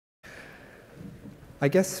I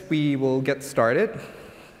guess we will get started.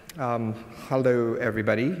 Hello,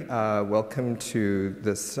 everybody. Welcome to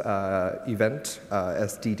this event,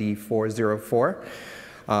 SDD404,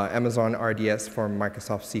 Amazon RDS for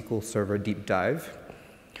Microsoft SQL Server Deep Dive.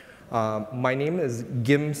 My name is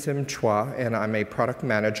Ghim-Sim, and I'm a product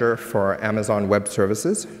manager for Amazon Web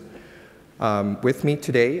Services. With me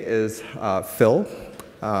today is Phil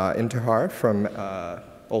Intihar,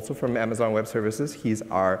 also from Amazon Web Services. He's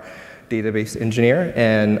our database engineer,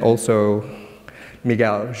 and also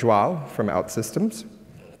Miguel Joao from OutSystems.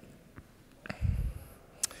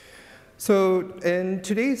 So in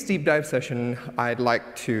today's deep dive session, I'd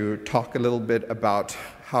like to talk a little bit about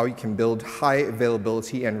how you can build high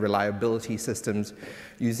availability and reliability systems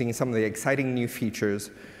using some of the exciting new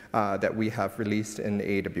features that we have released in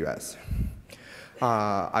AWS.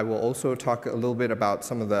 I will also talk a little bit about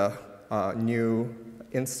some of the new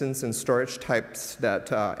instance and storage types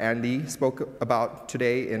that Andy spoke about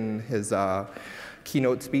today in his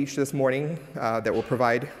keynote speech this morning that will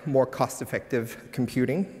provide more cost-effective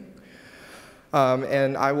computing.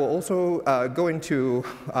 And I will also go into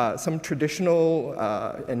some traditional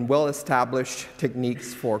and well-established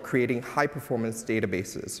techniques for creating high-performance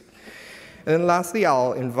databases. And then lastly,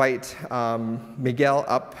 I'll invite Miguel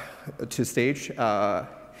up to stage,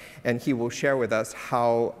 and he will share with us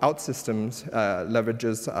how OutSystems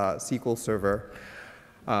leverages SQL Server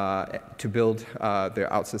to build their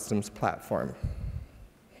OutSystems platform.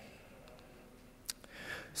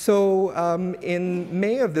 So in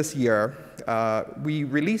May of this year, we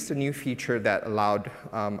released a new feature that allowed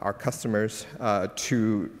our customers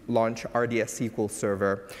to launch RDS SQL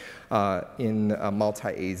Server in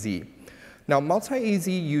multi-AZ. Now, multi-AZ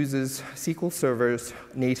uses SQL Server's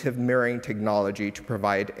native mirroring technology to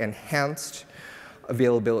provide enhanced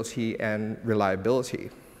availability and reliability.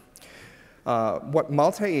 What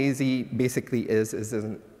multi-AZ basically is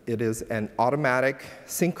it is an automatic,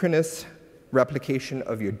 synchronous replication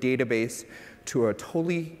of your database to a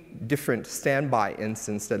totally different standby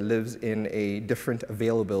instance that lives in a different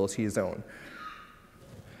availability zone.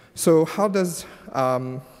 So how does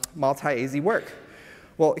multi-AZ work?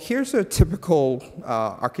 Well, here's a typical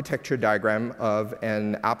architecture diagram of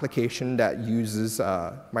an application that uses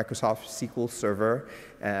Microsoft SQL Server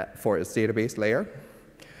for its database layer.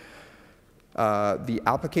 The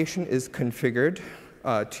application is configured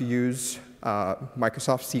to use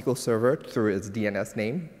Microsoft SQL Server through its DNS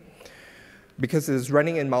name. Because it is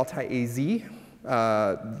running in multi-AZ,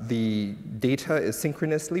 the data is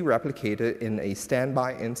synchronously replicated in a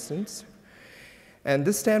standby instance. And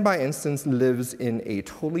this standby instance lives in a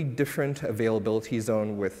totally different availability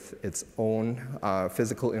zone with its own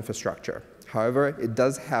physical infrastructure. However, it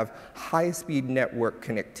does have high-speed network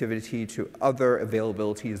connectivity to other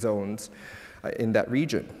availability zones in that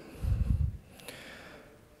region.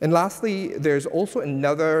 And lastly, there's also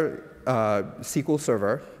another SQL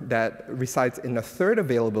Server that resides in a third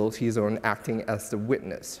availability zone acting as the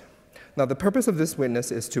witness. Now, the purpose of this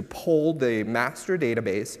witness is to poll the master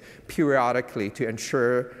database periodically to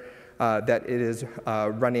ensure that it is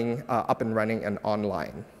up and running and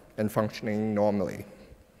online and functioning normally.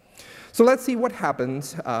 So let's see what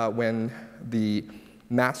happens when the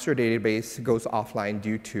master database goes offline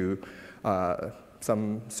due to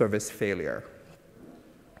some service failure.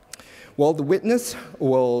 Well, the witness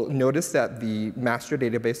will notice that the master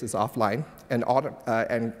database is offline and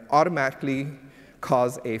automatically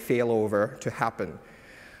cause a failover to happen.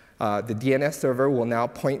 The DNS server will now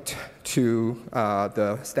point to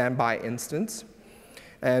the standby instance.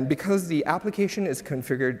 And because the application is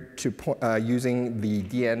configured to using the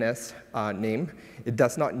DNS name, it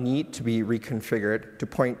does not need to be reconfigured to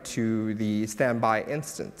point to the standby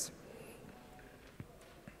instance.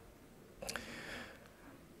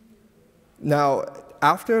 Now,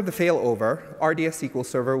 after the failover, RDS SQL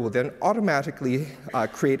Server will then automatically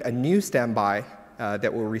create a new standby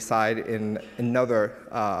that will reside in another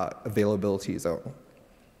availability zone.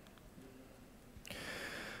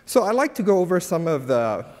 So I'd like to go over some of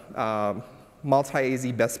the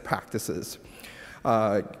multi-AZ best practices.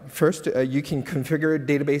 First, you can configure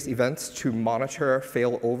database events to monitor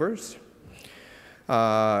failovers.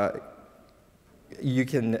 You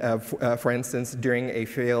can, for instance, during a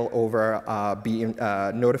failover, be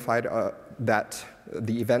notified that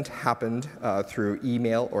the event happened through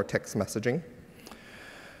email or text messaging.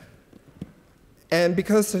 And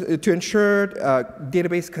because to ensure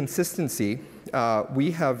database consistency,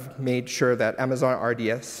 we have made sure that Amazon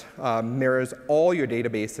RDS mirrors all your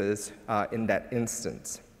databases in that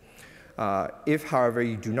instance. If, however,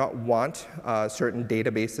 you do not want certain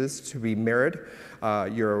databases to be mirrored,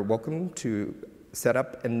 you're welcome to set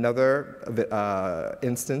up another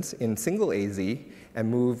instance in single AZ and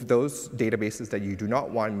move those databases that you do not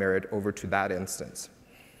want mirrored over to that instance.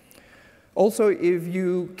 Also, if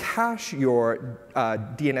you cache your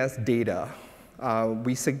DNS data,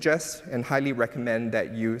 we suggest and highly recommend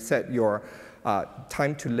that you set your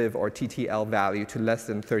time to live, or TTL, value to less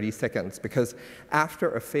than 30 seconds, because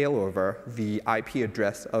after a failover, the IP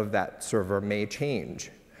address of that server may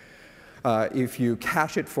change. If you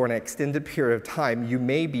cache it for an extended period of time, you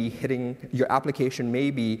may be hitting, your application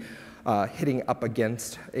may be hitting up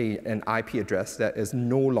against an IP address that is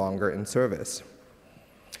no longer in service.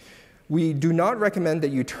 We do not recommend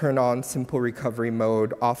that you turn on simple recovery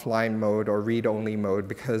mode, offline mode, or read-only mode,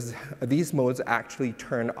 because these modes actually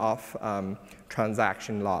turn off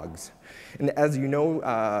transaction logs. And as you know,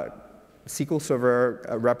 SQL Server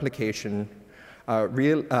replication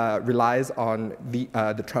relies on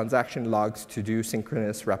the transaction logs to do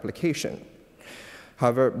synchronous replication.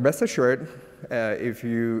 However, rest assured,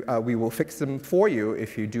 we will fix them for you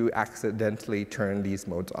if you do accidentally turn these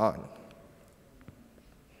modes on.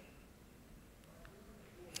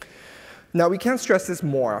 Now, we can't stress this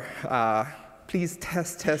more. Please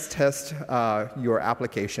test your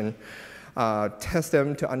application. Test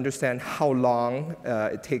them to understand how long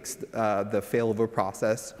it takes the failover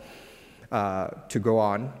process to go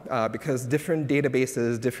on, because different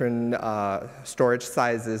databases, different storage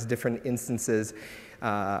sizes, different instances,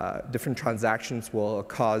 different transactions will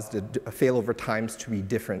cause the failover times to be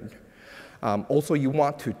different. Also, you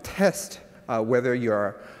want to test whether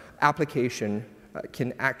your application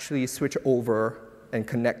can actually switch over and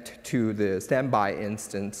connect to the standby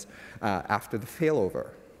instance after the failover.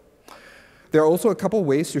 There are also a couple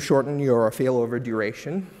ways to shorten your failover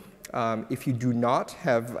duration. If you do not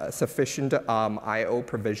have sufficient I/O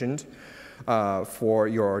provisioned for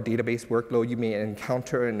your database workload, you may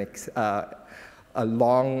encounter a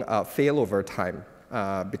long failover time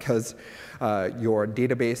because your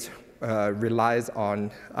database relies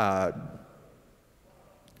on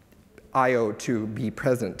I/O to be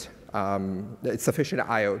present, sufficient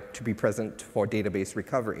I/O to be present for database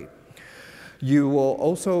recovery. You will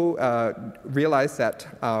also realize that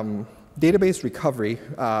database recovery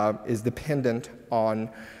is dependent on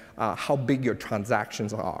how big your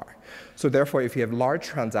transactions are. So therefore, if you have large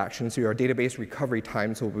transactions, your database recovery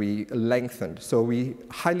times will be lengthened. So we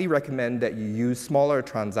highly recommend that you use smaller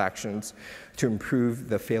transactions to improve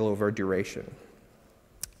the failover duration.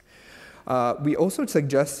 We also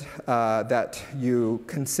suggest that you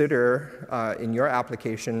consider in your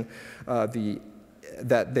application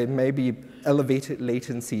that there may be elevated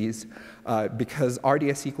latencies because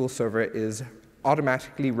RDS SQL Server is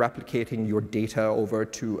automatically replicating your data over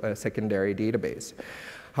to a secondary database.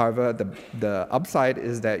 However, the upside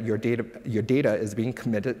is that your data is being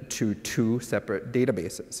committed to 2 separate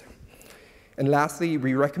databases. And lastly,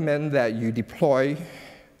 we recommend that you deploy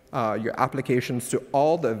your applications to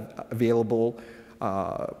all the available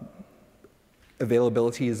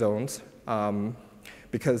availability zones,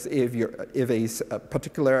 because if a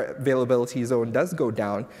particular availability zone does go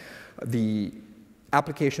down, the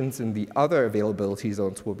applications in the other availability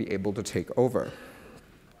zones will be able to take over.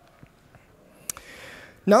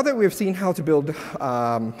 Now that we've seen how to build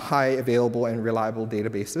high available and reliable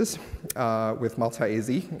databases with multi-AZ,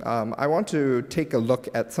 I want to take a look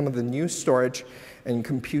at some of the new storage and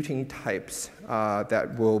computing types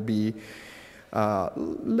that will be a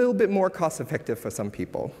little bit more cost-effective for some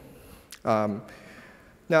people.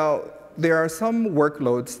 Now, there are some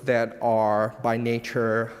workloads that are by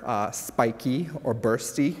nature spiky or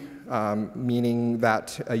bursty, meaning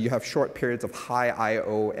that you have short periods of high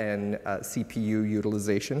I/O and CPU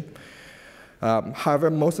utilization. However,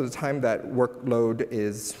 most of the time that workload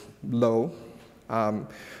is low.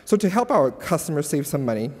 So to help our customers save some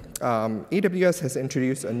money, AWS has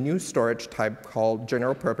introduced a new storage type called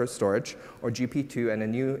general purpose storage, or GP2, and a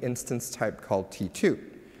new instance type called T2.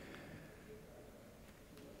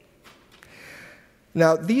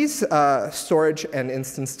 Now, these storage and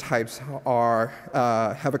instance types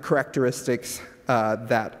have a characteristics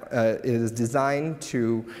that is designed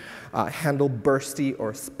to handle bursty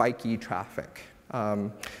or spiky traffic,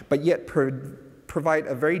 but yet provide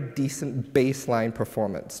a very decent baseline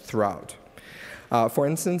performance throughout. For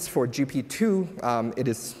instance, for GP2, it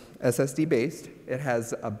is SSD-based. It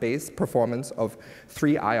has a base performance of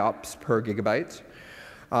 3 IOPS per gigabyte.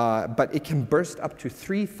 But it can burst up to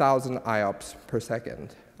 3,000 IOPS per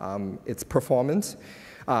second. Its performance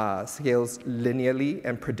scales linearly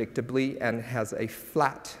and predictably and has a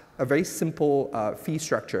very simple fee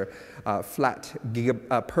structure, flat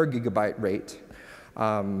per gigabyte rate.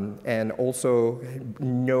 and also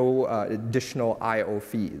no additional I/O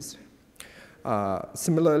fees.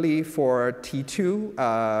 Similarly, for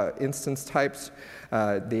T2 instance types,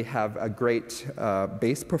 they have a great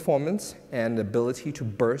base performance and ability to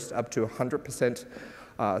burst up to 100%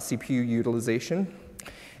 CPU utilization.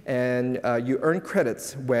 And you earn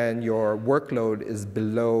credits when your workload is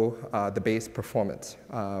below the base performance.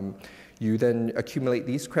 You then accumulate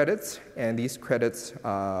these credits, and these credits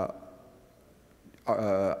are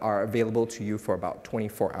available to you for about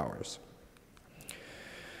 24 hours.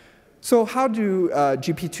 So how do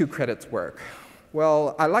GP2 credits work?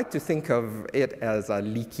 Well, I like to think of it as a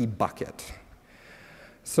leaky bucket.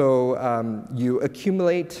 So you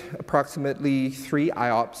accumulate approximately 3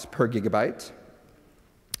 IOPS per gigabyte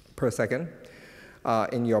per second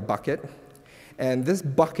in your bucket. And this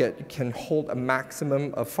bucket can hold a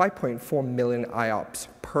maximum of 5.4 million IOPS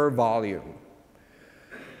per volume.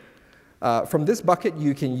 From this bucket,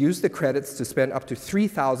 you can use the credits to spend up to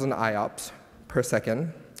 3,000 IOPS per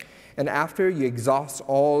second. And after you exhaust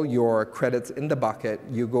all your credits in the bucket,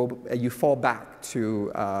 you fall back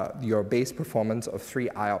to your base performance of 3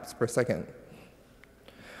 IOPS per second.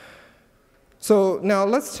 So now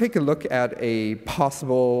let's take a look at a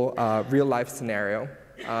possible real-life scenario.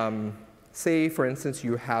 Say, for instance,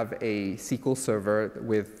 you have a SQL server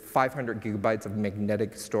with 500 gigabytes of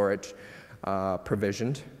magnetic storage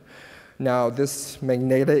provisioned. Now, this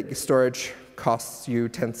magnetic storage costs you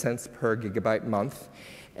 10 cents per gigabyte month,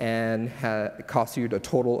 and costs you a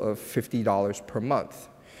total of $50 per month.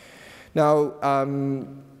 Now,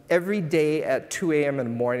 every day at 2 a.m. in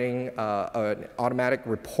the morning, an automatic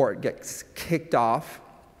report gets kicked off,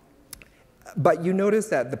 but you notice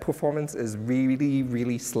that the performance is really,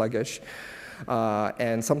 really sluggish,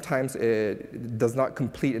 and sometimes it does not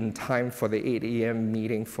complete in time for the 8 a.m.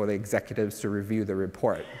 meeting for the executives to review the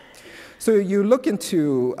report. So you look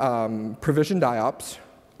into provisioned IOPS,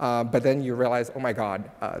 but then you realize, oh my God,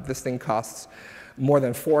 this thing costs more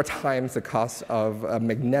than 4 times the cost of a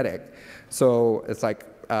magnetic. So it's like,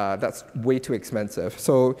 that's way too expensive.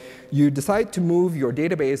 So you decide to move your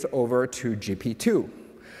database over to GP2,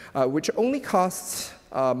 which only costs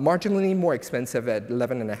marginally more expensive at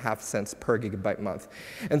 11.5 cents per gigabyte month.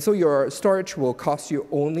 And so your storage will cost you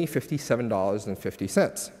only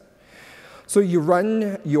 $57.50. So you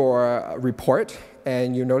run your report,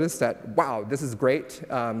 and you notice that, wow, this is great.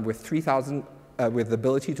 With the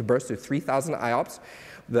ability to burst to 3,000 IOPS,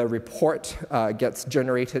 the report gets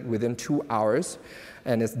generated within 2 hours,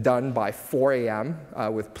 and it's done by 4 a.m.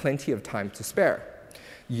 With plenty of time to spare.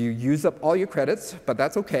 You use up all your credits, but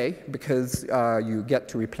that's okay, because you get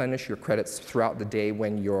to replenish your credits throughout the day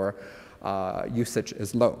when your usage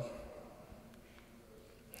is low.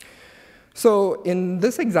 So in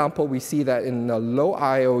this example, we see that in a low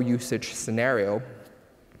I/O usage scenario,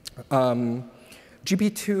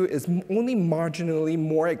 GP2 is only marginally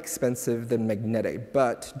more expensive than magnetic,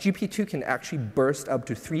 but GP2 can actually burst up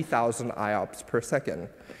to 3,000 IOPS per second.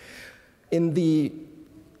 In the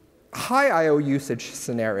high I/O usage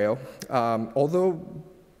scenario, although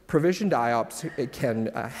provisioned IOPS can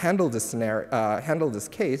handle this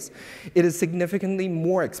case, it is significantly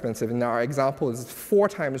more expensive. And our example is 4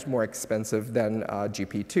 times more expensive than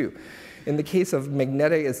GP2. In the case of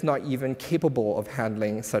magnetic, it's not even capable of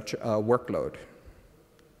handling such a workload.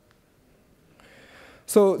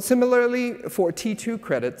 So similarly, for T2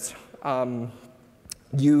 credits,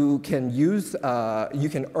 you can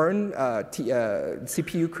earn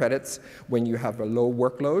CPU credits when you have a low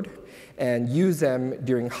workload and use them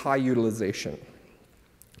during high utilization.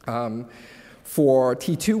 For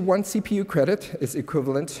T2, 1 CPU credit is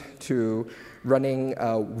equivalent to running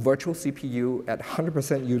a virtual CPU at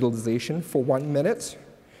 100% utilization for 1 minute,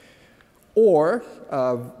 or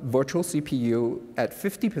a virtual CPU at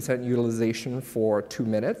 50% utilization for 2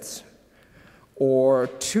 minutes, or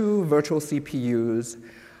 2 virtual CPUs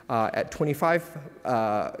at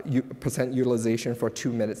 25% utilization for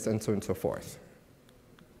 2 minutes, and so on and so forth.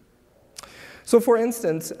 So for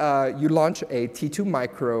instance, you launch a T2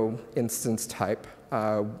 micro instance type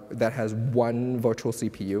that has 1 virtual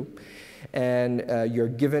CPU, and you're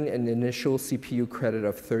given an initial CPU credit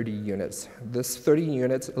of 30 units. This 30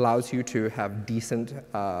 units allows you to have decent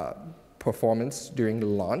performance during the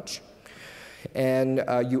launch, and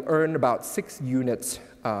you earn about 6 units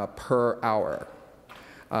per hour.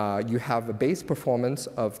 You have a base performance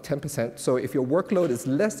of 10%, so if your workload is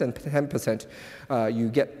less than 10%, you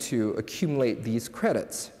get to accumulate these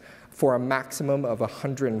credits for a maximum of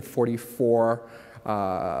 144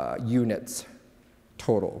 units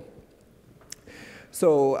total.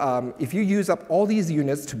 So if you use up all these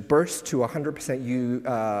units to burst to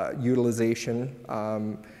 100% utilization,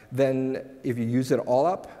 then if you use it all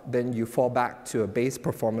up, then you fall back to a base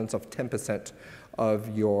performance of 10%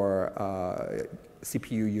 of your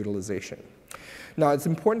CPU utilization. Now, it's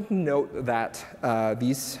important to note that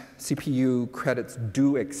these CPU credits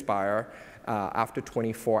do expire after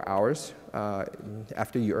 24 hours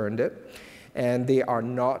after you earned it, and they are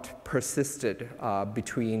not persisted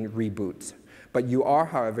between reboots. But you are,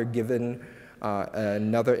 however, given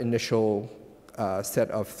another initial set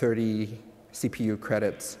of 30 CPU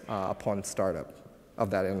credits upon startup of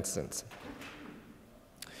that instance.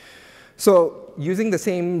 So using the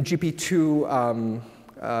same GP2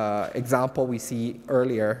 example we see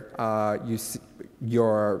earlier,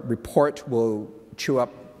 your report will chew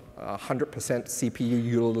up 100% CPU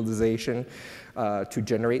utilization to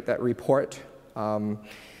generate that report.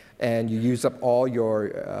 And you use up all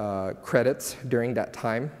your credits during that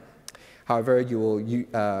time. However,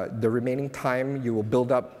 the remaining time, you will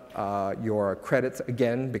build up your credits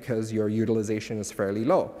again because your utilization is fairly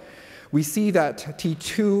low. We see that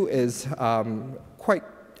T2 is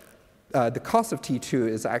the cost of T2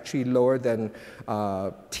 is actually lower than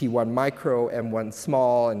T1 micro, M1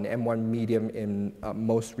 small, and M1 medium in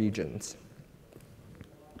most regions.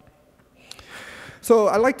 So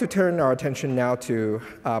I'd like to turn our attention now to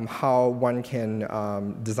how one can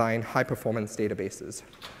design high-performance databases.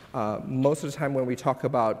 Most of the time when we talk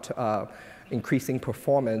about increasing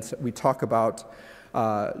performance, we talk about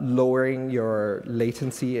lowering your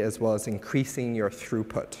latency as well as increasing your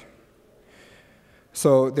throughput.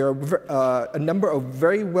 So there are a number of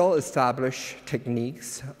very well-established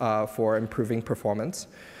techniques for improving performance.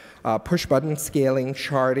 Push-button scaling,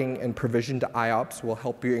 sharding, and provisioned IOPS will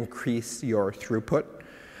help you increase your throughput.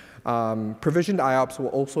 Provisioned IOPS will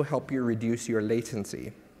also help you reduce your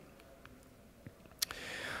latency.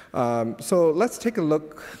 So let's take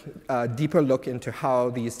a deeper look into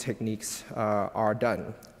how these techniques are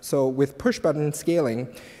done. So with push-button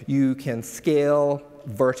scaling, you can scale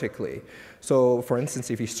vertically. So for instance,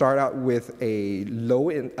 if you start out with a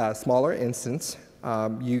smaller instance,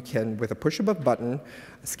 you can, with a push of a button,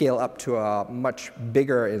 scale up to a much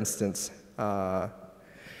bigger instance. And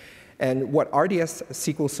what RDS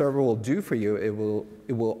SQL Server will do for you, it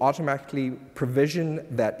will automatically provision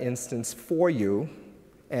that instance for you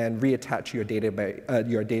and reattach your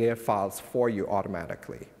data files for you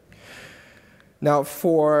automatically. Now,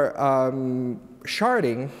 for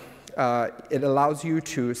sharding, it allows you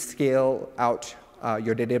to scale out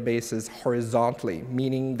your databases horizontally,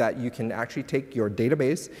 meaning that you can actually take your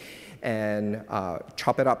database and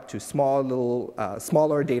chop it up to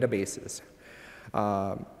smaller databases.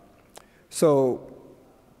 So,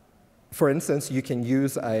 for instance, you can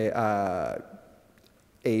use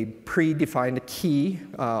a predefined key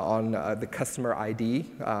on the customer ID,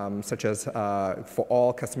 such as for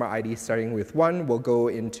all customer IDs starting with 1, will go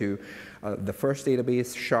into the first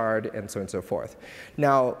database, shard, and so on and so forth.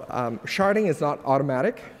 Now, sharding is not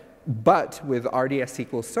automatic, but with RDS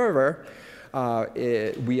SQL Server,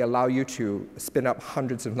 we allow you to spin up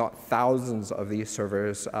hundreds, if not thousands, of these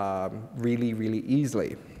servers really, really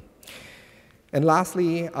easily. And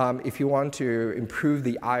lastly, if you want to improve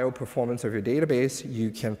the I/O performance of your database, you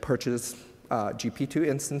can purchase GP2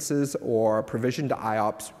 instances or provisioned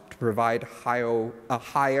IOPS to provide a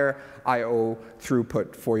higher I/O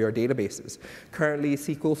throughput for your databases. Currently,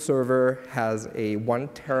 SQL Server has a 1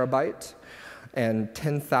 terabyte and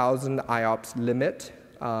 10,000 IOPS limit,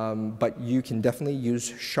 but you can definitely use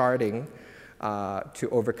sharding to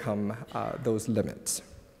overcome those limits.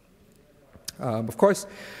 Of course,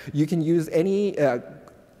 you can use any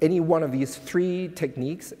one of these 3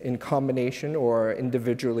 techniques in combination or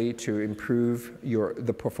individually to improve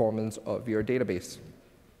the performance of your database.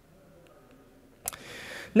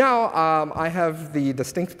 Now, I have the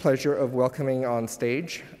distinct pleasure of welcoming on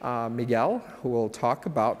stage Miguel, who will talk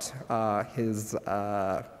about his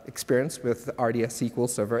experience with RDS SQL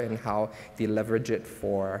Server and how they leverage it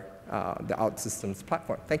for the OutSystems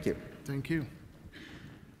platform. Thank you. Thank you.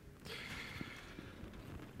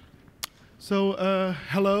 So,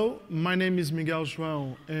 hello, my name is Miguel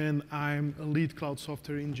João, and I'm a lead cloud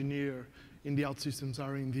software engineer in the OutSystems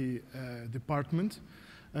R&D department.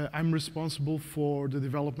 I'm responsible for the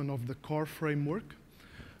development of the core framework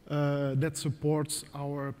that supports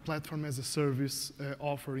our platform as a service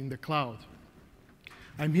offer in the cloud.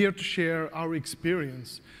 I'm here to share our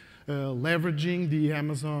experience leveraging the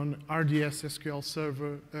Amazon RDS SQL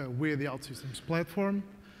Server with the OutSystems platform.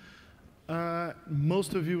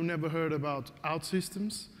 Most of you never heard about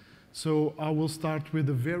OutSystems, so I will start with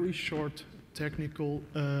a very short technical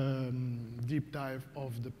deep dive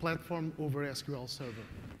of the platform over SQL Server.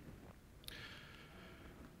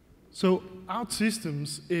 So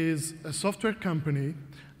OutSystems is a software company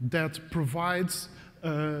that provides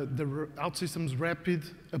the OutSystems Rapid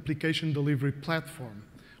Application Delivery Platform,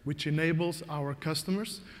 which enables our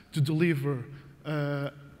customers to deliver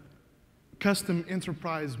custom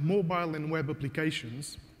enterprise mobile and web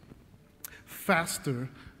applications faster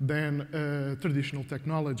than traditional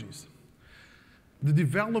technologies. The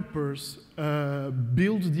developers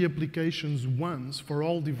build the applications once for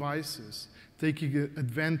all devices, taking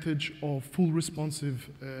advantage of full responsive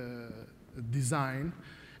design,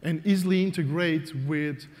 and easily integrate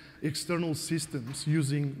with external systems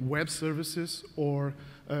using web services or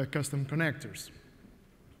custom connectors.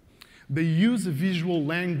 They use a visual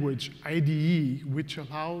language IDE, which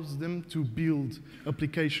allows them to build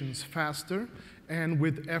applications faster and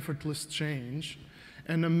with effortless change,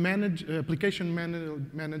 and a application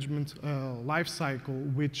management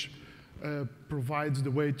lifecycle, which provides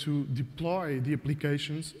the way to deploy the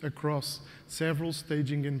applications across several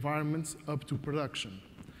staging environments up to production.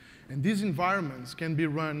 And these environments can be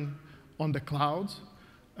run on the cloud,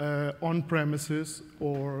 on premises,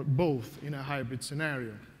 or both in a hybrid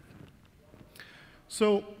scenario.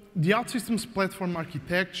 So the OutSystems platform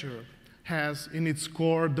architecture has in its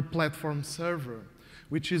core the platform server,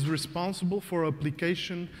 which is responsible for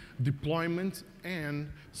application deployment and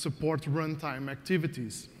support runtime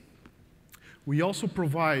activities. We also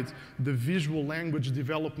provide the visual language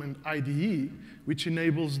development IDE, which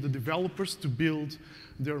enables the developers to build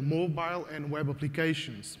their mobile and web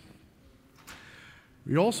applications.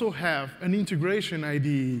 We also have an integration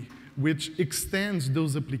IDE, which extends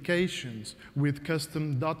those applications with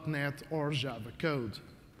custom .NET or Java code.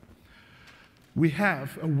 We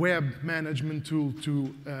have a web management tool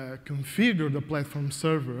to configure the platform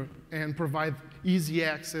server and provide easy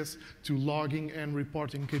access to logging and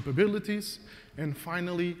reporting capabilities. And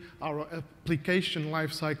finally, our application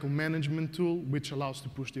lifecycle management tool, which allows to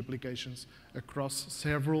push the applications across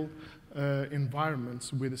several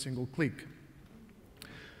environments with a single click.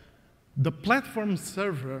 The platform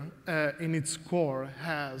server, in its core,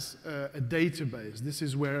 has a database. This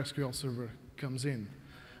is where SQL Server comes in.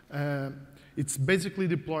 It's basically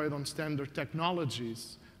deployed on standard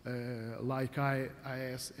technologies like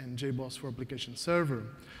IIS and JBoss for application server,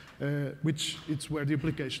 which it's where the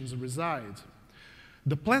applications reside.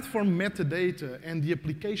 The platform metadata and the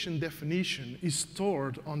application definition is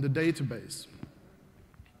stored on the database.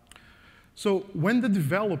 So when the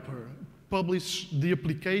developer publishes the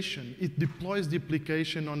application, it deploys the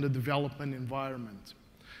application on the development environment.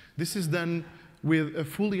 This is done with a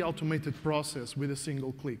fully automated process with a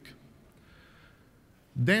single click.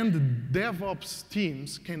 Then the DevOps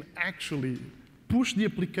teams can actually push the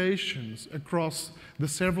applications across the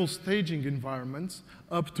several staging environments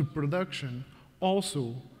up to production,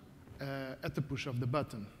 also at the push of the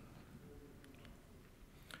button.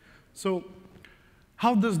 So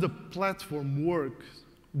how does the platform work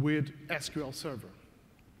with SQL Server?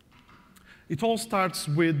 It all starts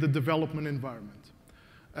with the development environment.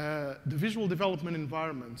 The visual development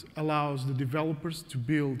environment allows the developers to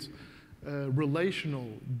build relational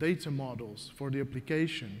data models for the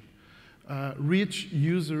application, rich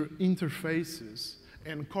user interfaces,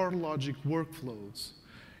 and core logic workflows,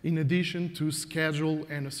 in addition to schedule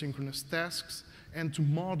and asynchronous tasks, and to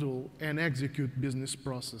model and execute business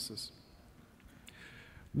processes.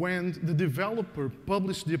 When the developer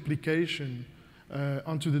publishes the application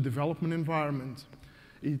onto the development environment,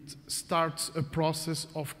 it starts a process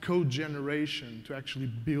of code generation to actually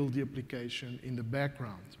build the application in the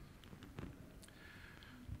background.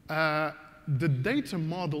 The data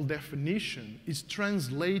model definition is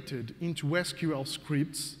translated into SQL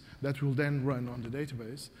scripts that will then run on the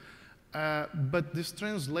database. But this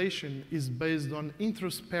translation is based on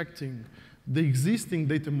introspecting the existing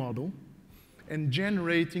data model and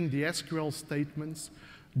generating the SQL statements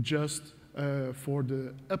just for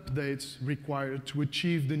the updates required to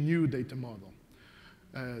achieve the new data model.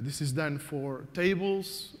 This is done for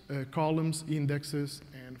tables, columns, indexes,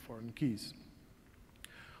 and foreign keys.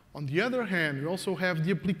 On the other hand, we also have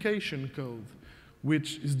the application code,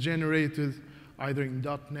 which is generated either in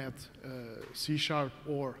 .NET, C#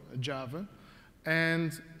 or Java.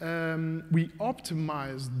 And we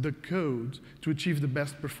optimize the code to achieve the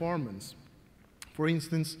best performance. For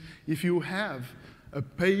instance, if you have a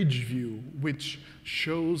page view which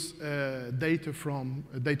shows data from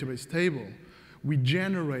a database table, we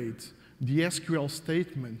generate the SQL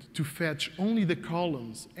statement to fetch only the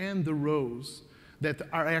columns and the rows that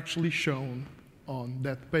are actually shown on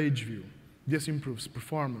that page view. This improves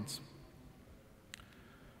performance.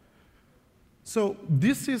 So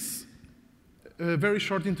this is a very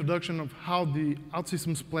short introduction of how the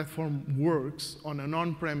OutSystems platform works on an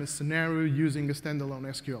on-premise scenario using a standalone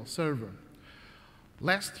SQL server.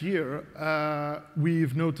 Last year,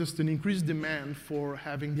 we've noticed an increased demand for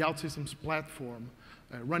having the OutSystems platform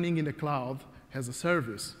running in the cloud as a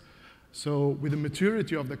service. So with the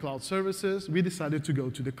maturity of the cloud services, we decided to go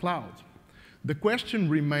to the cloud. The question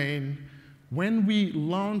remained, when we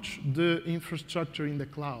launch the infrastructure in the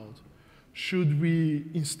cloud, should we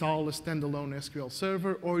install a standalone SQL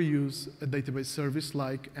server or use a database service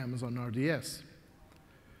like Amazon RDS?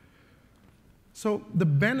 So the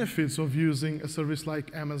benefits of using a service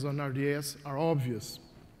like Amazon RDS are obvious.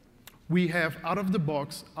 We have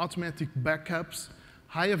out-of-the-box automatic backups,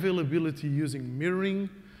 high availability using mirroring,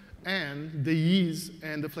 and the ease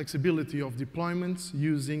and the flexibility of deployments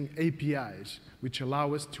using APIs, which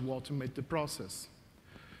allow us to automate the process.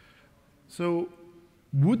 So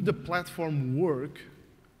would the platform work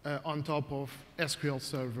on top of SQL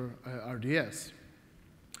Server RDS?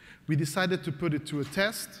 We decided to put it to a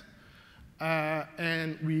test,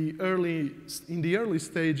 and in the early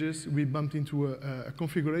stages, we bumped into a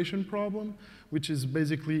configuration problem, which is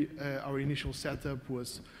basically our initial setup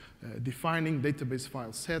was defining database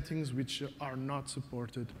file settings, which are not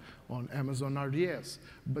supported on Amazon RDS,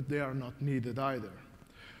 but they are not needed either.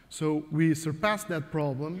 So we surpassed that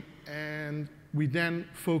problem, and we then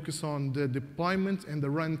focus on the deployment and the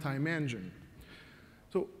runtime engine.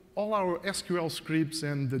 So all our SQL scripts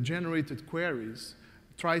and the generated queries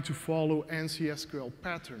try to follow ANSI SQL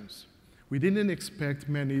patterns. We didn't expect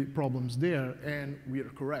many problems there, and we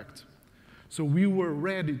are correct. So we were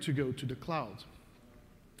ready to go to the cloud.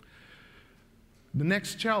 The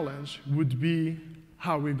next challenge would be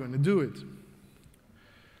how we're going to do it.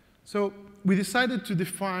 So we decided to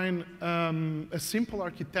define a simple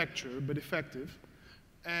architecture, but effective.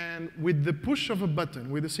 And with the push of a button,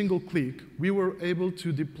 with a single click, we were able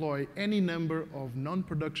to deploy any number of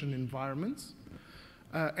non-production environments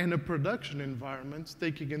and a production environment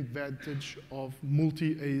taking advantage of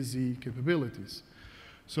multi-AZ capabilities.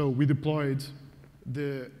 So we deployed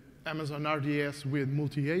the Amazon RDS with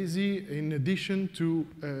multi-AZ in addition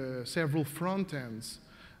to several front ends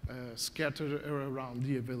scattered around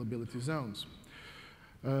the availability zones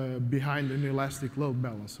behind an elastic load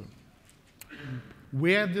balancer.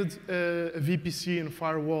 We added a VPC and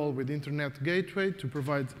firewall with internet gateway to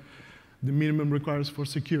provide the minimum requirements for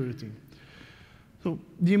security. So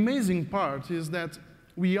the amazing part is that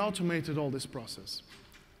we automated all this process.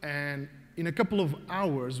 And in a couple of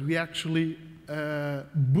hours, we actually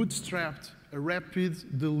bootstrapped a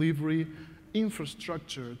rapid delivery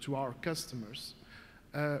infrastructure to our customers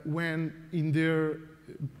when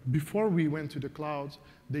before we went to the cloud,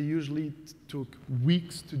 they usually took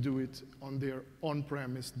weeks to do it on their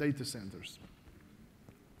on-premise data centers.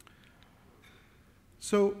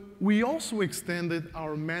 So we also extended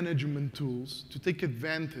our management tools to take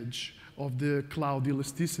advantage of the cloud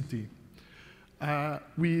elasticity.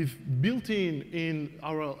 We've built in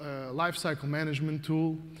our lifecycle management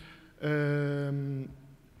tool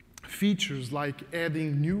features like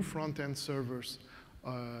adding new front-end servers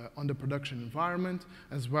on the production environment,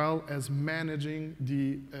 as well as managing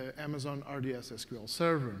the Amazon RDS SQL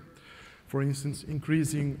server. For instance,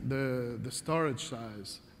 increasing the storage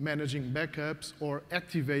size, managing backups, or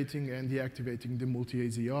activating and deactivating the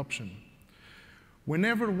multi-AZ option.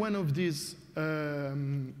 Whenever one of these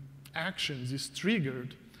actions is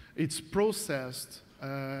triggered, it's processed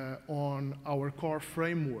on our core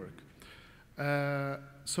framework.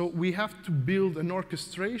 So we have to build an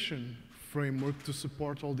orchestration framework to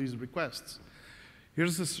support all these requests.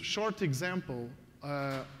 Here's a short example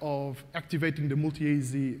of activating the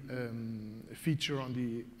multi-AZ feature on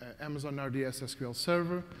the Amazon RDS SQL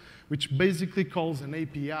server, which basically calls an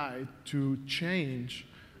API to change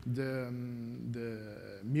the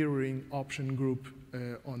mirroring option group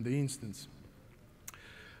on the instance.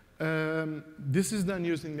 This is done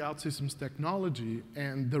using the OutSystems technology,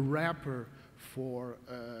 and the wrapper for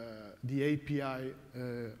the API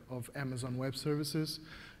of Amazon Web Services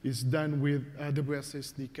is done with AWS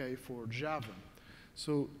SDK for Java.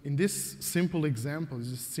 So in this simple example,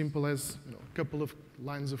 it's as simple as a couple of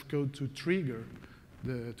lines of code to trigger,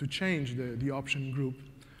 to change the option group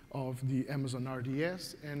of the Amazon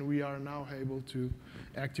RDS, and we are now able to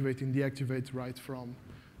activate and deactivate right from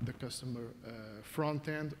the customer front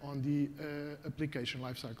end on the application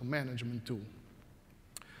lifecycle management tool.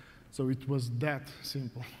 So it was that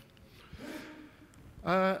simple.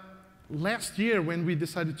 Last year, when we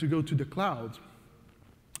decided to go to the cloud,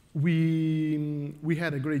 we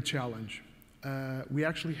had a great challenge. we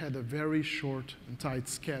actually had a very short and tight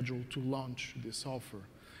schedule to launch this offer.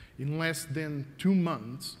 In less than 2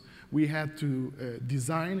 months, we had to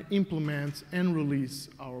design, implement, and release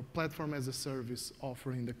our platform as a service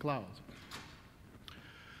offer in the cloud.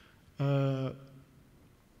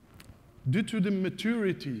 Due to the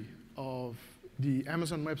maturity of the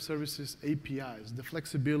Amazon Web Services APIs, the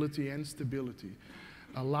flexibility and stability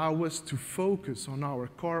allow us to focus on our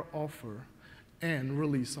core offer and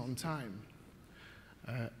release on time.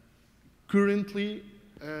 Currently,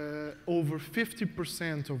 over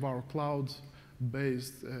 50% of our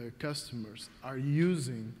cloud-based customers are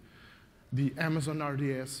using the Amazon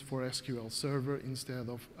RDS for SQL Server instead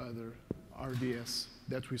of other RDS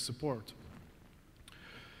that we support.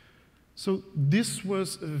 So this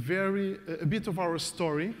was a bit of our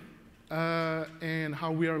story and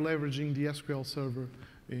how we are leveraging the SQL Server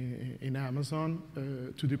in Amazon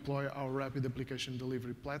to deploy our rapid application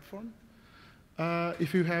delivery platform.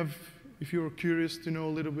 If you're curious to know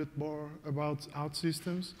a little bit more about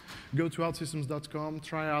OutSystems, go to outsystems.com,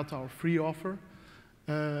 try out our free offer,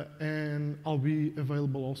 and I'll be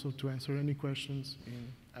available also to answer any questions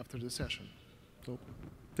after the session. So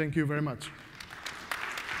thank you very much.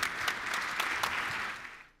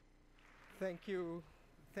 Thank you.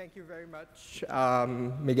 Thank you very much,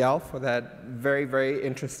 Miguel, for that very, very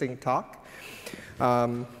interesting talk.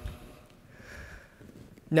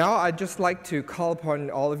 Now, I'd just like to call upon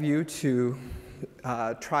all of you to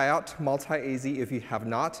try out multi-AZ if you have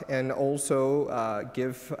not, and also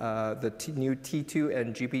give the new T2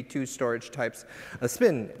 and GP2 storage types a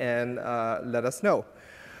spin and let us know.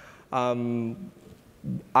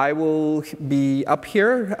 I will be up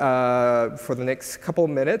here for the next couple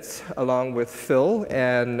minutes along with Phil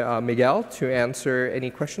and Miguel to answer any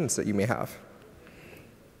questions that you may have.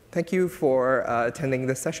 Thank you for attending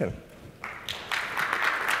this session.